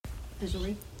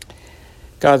visually.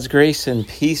 God's grace and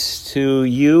peace to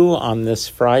you on this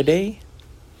Friday.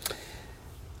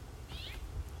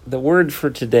 The word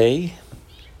for today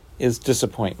is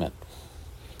disappointment.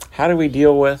 How do we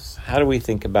deal with, how do we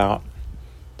think about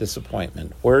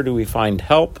disappointment? Where do we find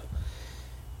help?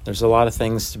 There's a lot of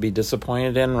things to be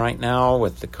disappointed in right now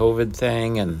with the COVID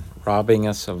thing and robbing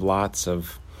us of lots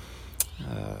of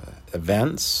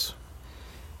events,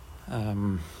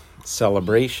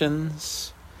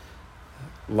 celebrations,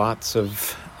 lots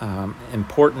of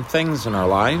important things in our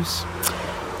lives.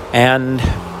 And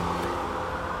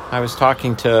I was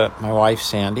talking to my wife,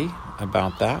 Sandy,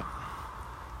 about that.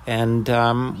 And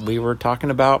we were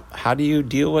talking about how do you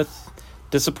deal with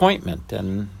disappointment.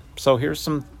 And so here's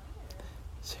some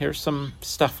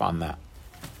stuff on that.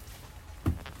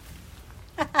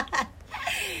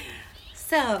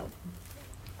 So,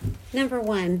 number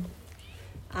one,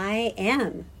 I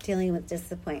am dealing with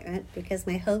disappointment because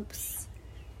my hopes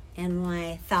and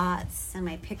my thoughts and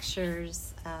my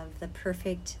pictures of the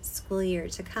perfect school year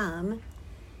to come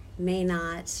may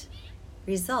not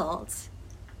result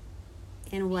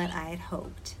in what I had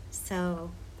hoped.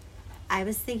 So I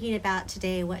was thinking about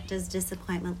today, what does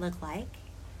disappointment look like?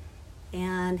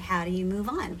 And how do you move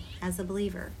on as a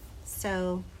believer?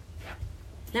 So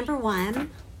number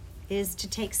one is to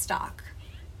take stock,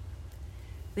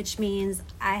 which means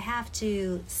I have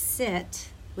to sit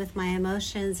with my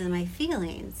emotions and my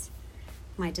feelings,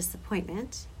 my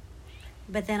disappointment,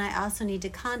 but then I also need to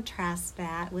contrast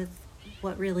that with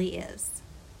what really is.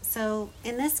 So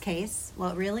in this case,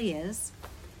 what really is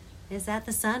that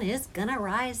the sun is gonna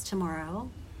rise tomorrow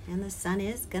and the sun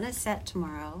is gonna set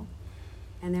tomorrow,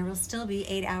 and there will still be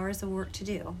 8 hours of work to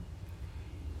do.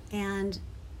 And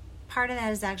part of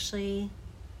that is actually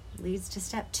leads to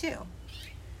step 2.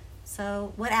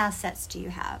 So what assets do you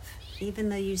have? Even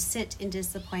though you sit in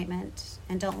disappointment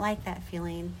and don't like that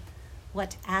feeling,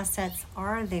 what assets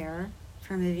are there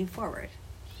for moving forward?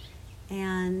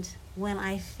 And when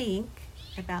I think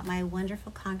about my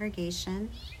wonderful congregation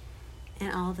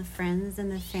and all the friends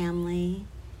and the family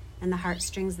and the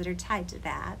heartstrings that are tied to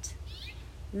that,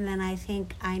 and then I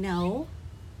think I know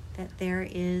that there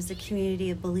is a community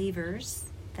of believers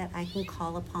that I can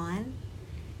call upon,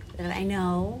 that I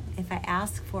know if I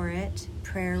ask for it,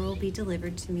 prayer will be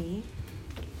delivered to me,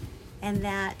 and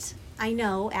that I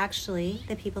know actually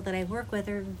the people that I work with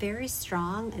are very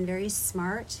strong and very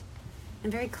smart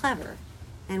and very clever,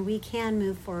 and we can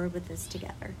move forward with this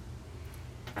together.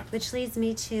 Which leads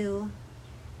me to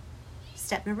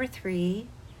step number 3,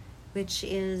 which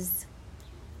is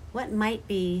what might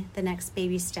be the next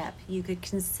baby step you could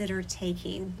consider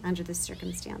taking under the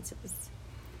circumstances.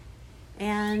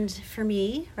 And for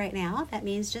me right now, that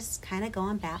means just kind of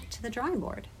going back to the drawing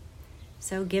board.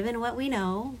 So given what we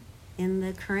know in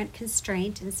the current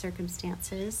constraint and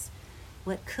circumstances,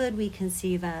 what could we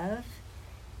conceive of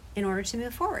in order to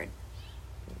move forward?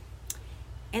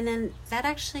 And then that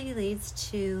actually leads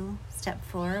to step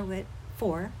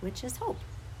 4, which is hope.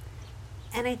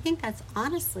 And I think that's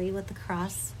honestly what the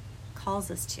cross calls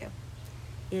us to,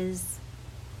 is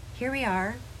here we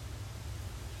are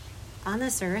on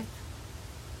this earth,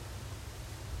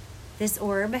 this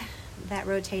orb that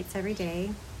rotates every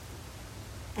day,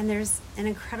 and there's an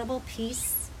incredible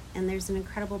peace and there's an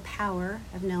incredible power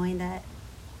of knowing that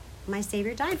my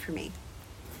Savior died for me.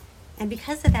 And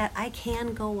because of that, I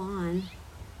can go on,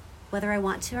 whether I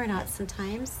want to or not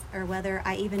sometimes, or whether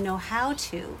I even know how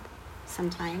to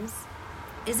sometimes,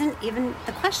 isn't even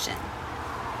the question.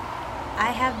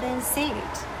 I have been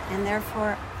saved, and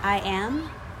therefore I am,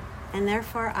 and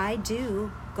therefore I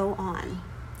do go on.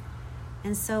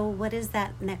 And so what is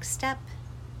that next step?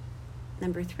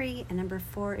 Number 3 and number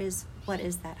 4 is, what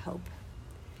is that hope?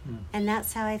 And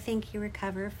that's how I think you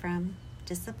recover from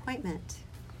disappointment,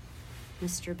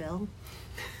 Mr. Bill.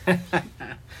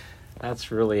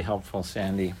 That's really helpful,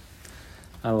 Sandy.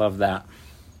 I love that.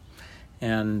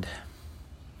 And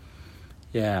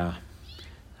yeah,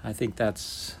 I think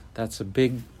that's a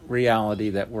big reality,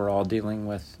 that we're all dealing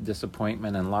with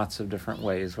disappointment in lots of different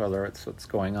ways, whether it's what's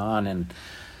going on in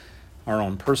our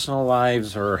own personal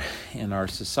lives or in our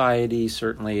society,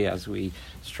 certainly as we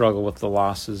struggle with the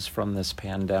losses from this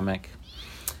pandemic.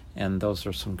 And those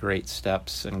are some great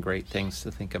steps and great things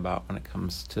to think about when it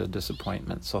comes to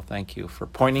disappointment. So thank you for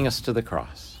pointing us to the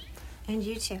cross. And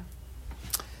you too.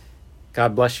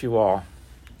 God bless you all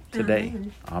today.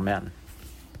 Amen. Amen.